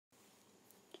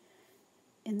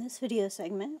In this video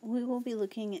segment, we will be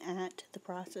looking at the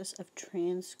process of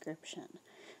transcription.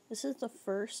 This is the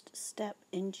first step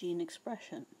in gene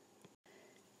expression.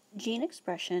 Gene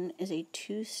expression is a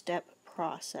two-step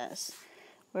process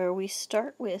where we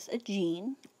start with a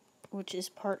gene, which is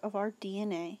part of our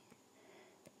DNA.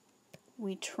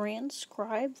 We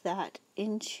transcribe that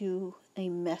into a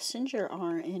messenger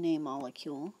RNA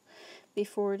molecule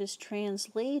before it is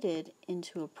translated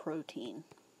into a protein.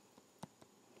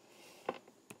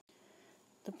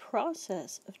 The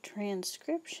process of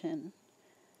transcription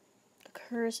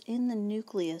occurs in the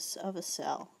nucleus of a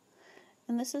cell,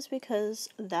 and this is because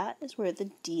that is where the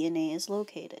DNA is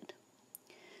located.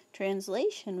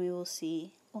 Translation, we will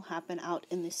see, will happen out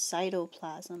in the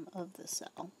cytoplasm of the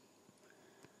cell.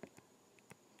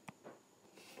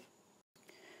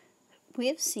 We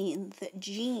have seen that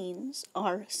genes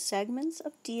are segments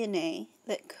of DNA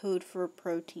that code for a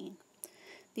protein.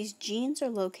 These genes are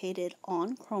located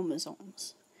on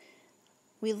chromosomes.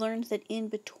 We learned that in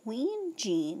between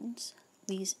genes,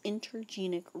 these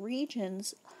intergenic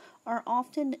regions are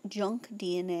often junk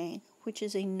DNA, which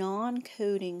is a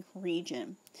non-coding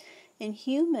region. In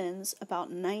humans,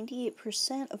 about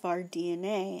 98% of our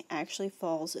DNA actually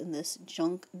falls in this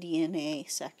junk DNA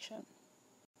section.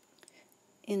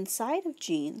 Inside of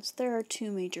genes, there are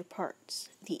two major parts,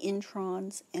 the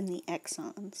introns and the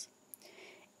exons.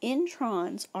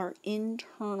 Introns are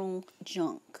internal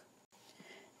junk.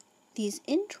 These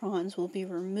introns will be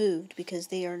removed because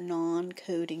they are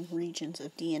non-coding regions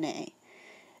of DNA.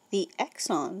 The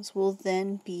exons will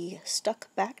then be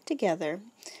stuck back together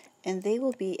and they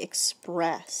will be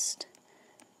expressed.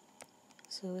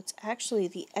 So it's actually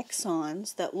the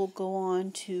exons that will go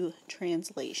on to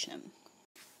translation.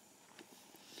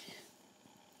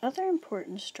 Other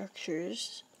important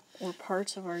structures or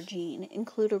parts of our gene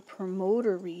include a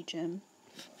promoter region.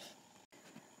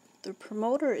 The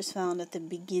promoter is found at the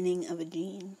beginning of a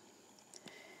gene.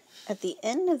 At the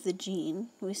end of the gene,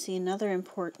 we see another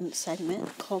important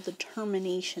segment called the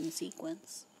termination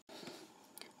sequence.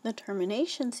 The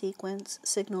termination sequence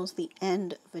signals the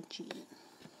end of a gene.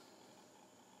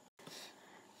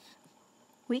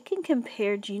 We can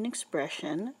compare gene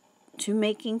expression to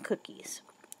making cookies.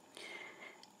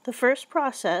 The first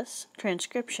process,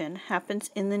 transcription,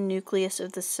 happens in the nucleus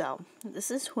of the cell.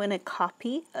 This is when a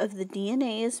copy of the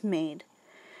DNA is made.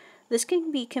 This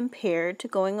can be compared to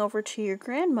going over to your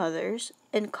grandmother's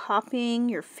and copying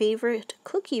your favorite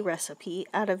cookie recipe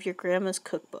out of your grandma's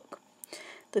cookbook.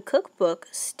 The cookbook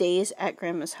stays at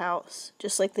grandma's house,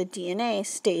 just like the DNA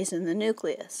stays in the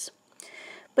nucleus.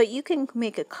 But you can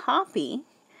make a copy,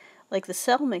 like the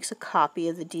cell makes a copy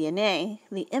of the DNA,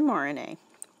 the mRNA.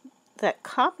 That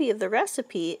copy of the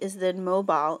recipe is then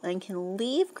mobile and can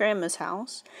leave grandma's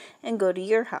house and go to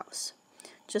your house,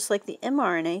 just like the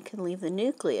mRNA can leave the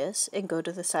nucleus and go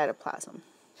to the cytoplasm.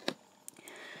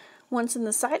 Once in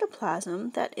the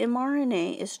cytoplasm, that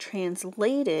mRNA is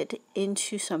translated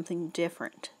into something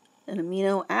different, an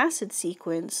amino acid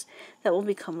sequence that will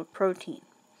become a protein.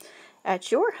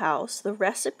 At your house, the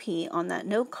recipe on that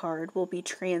note card will be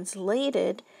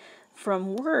translated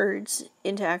from words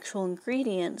into actual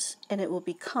ingredients, and it will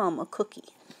become a cookie.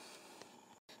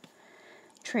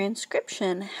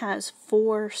 Transcription has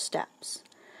 4 steps.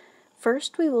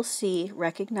 First, we will see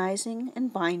recognizing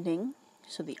and binding.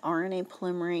 So the RNA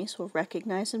polymerase will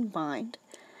recognize and bind.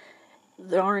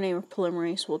 The RNA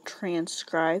polymerase will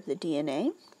transcribe the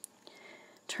DNA.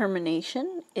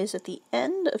 Termination is at the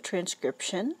end of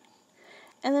transcription.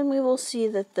 And then we will see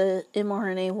that the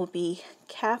mRNA will be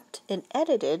capped and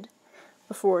edited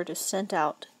before it is sent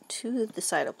out to the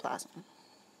cytoplasm.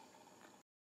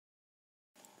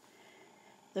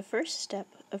 The first step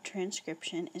of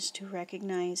transcription is to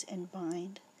recognize and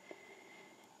bind.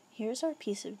 Here's our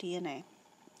piece of DNA.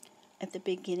 At the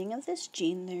beginning of this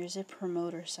gene, there is a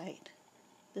promoter site.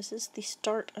 This is the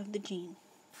start of the gene.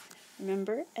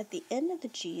 Remember, at the end of the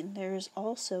gene, there is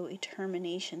also a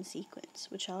termination sequence,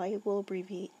 which I will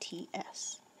abbreviate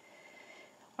TS.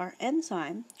 Our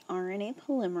enzyme, RNA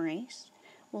polymerase,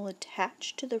 will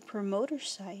attach to the promoter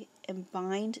site and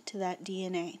bind to that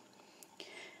DNA.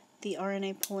 The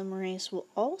RNA polymerase will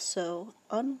also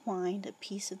unwind a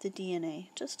piece of the DNA,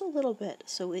 just a little bit,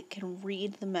 so it can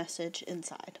read the message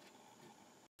inside.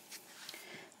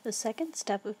 The second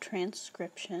step of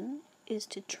transcription is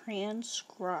to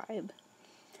transcribe.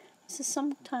 This is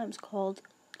sometimes called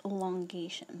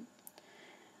elongation.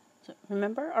 So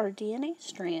remember, our DNA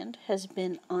strand has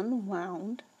been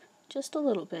unwound just a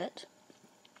little bit.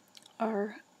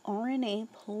 Our RNA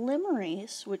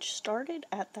polymerase, which started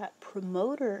at that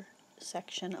promoter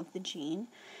section of the gene,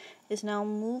 is now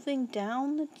moving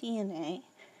down the DNA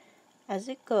As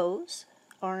it goes,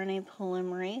 RNA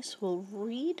polymerase will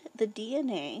read the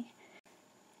DNA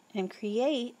and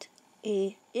create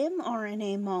a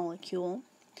mRNA molecule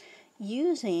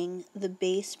using the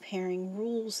base pairing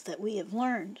rules that we have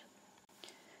learned.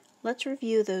 Let's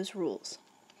review those rules.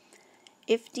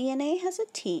 If DNA has a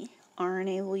T,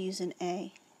 RNA will use an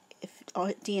A. If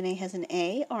DNA has an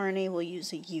A, RNA will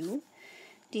use a U.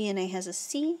 DNA has a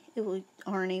C,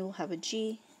 RNA will have a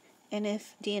G. And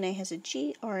if DNA has a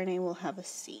G, RNA will have a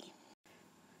C.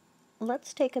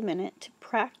 Let's take a minute to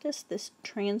practice this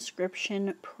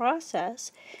transcription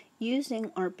process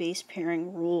using our base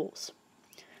pairing rules.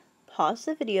 Pause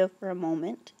the video for a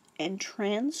moment and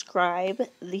transcribe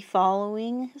the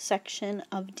following section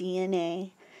of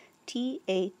DNA: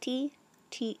 TAT,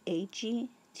 TAG,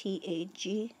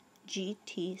 TAG,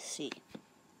 GTC.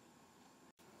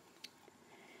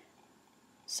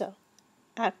 So,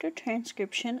 after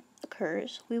transcription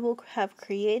occurs, we will have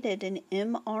created an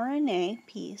mRNA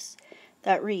piece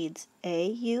that reads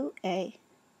AUA,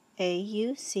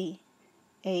 AUC,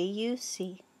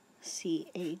 AUC,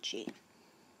 CAG.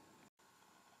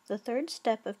 The third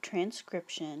step of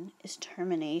transcription is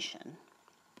termination.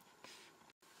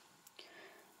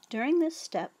 During this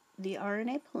step, the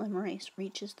RNA polymerase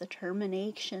reaches the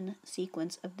termination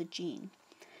sequence of the gene.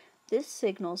 This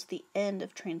signals the end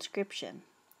of transcription.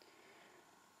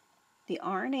 The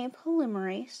RNA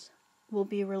polymerase will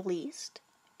be released,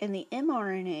 and the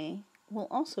mRNA will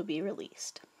also be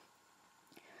released.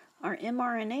 Our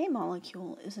mRNA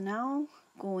molecule is now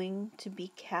going to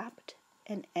be capped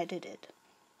and edited.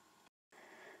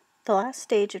 The last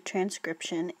stage of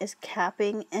transcription is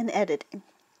capping and editing.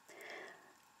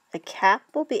 A cap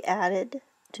will be added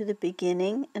to the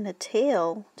beginning and a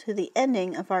tail to the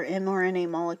ending of our mRNA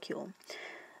molecule.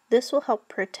 This will help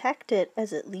protect it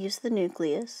as it leaves the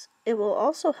nucleus. It will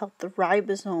also help the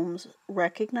ribosomes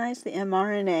recognize the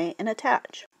mRNA and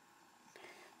attach.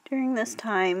 During this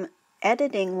time,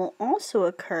 editing will also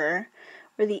occur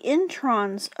where the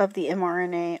introns of the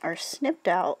mRNA are snipped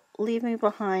out, leaving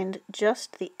behind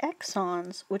just the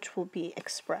exons, which will be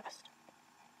expressed.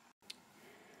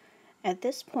 At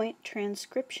this point,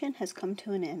 transcription has come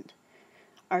to an end.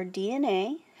 Our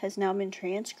DNA has now been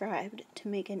transcribed to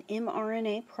make an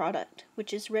mRNA product,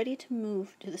 which is ready to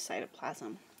move to the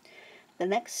cytoplasm. The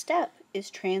next step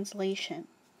is translation.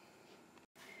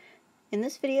 In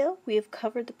this video, we have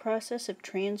covered the process of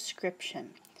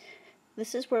transcription.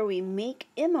 This is where we make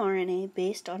mRNA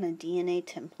based on a DNA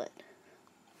template.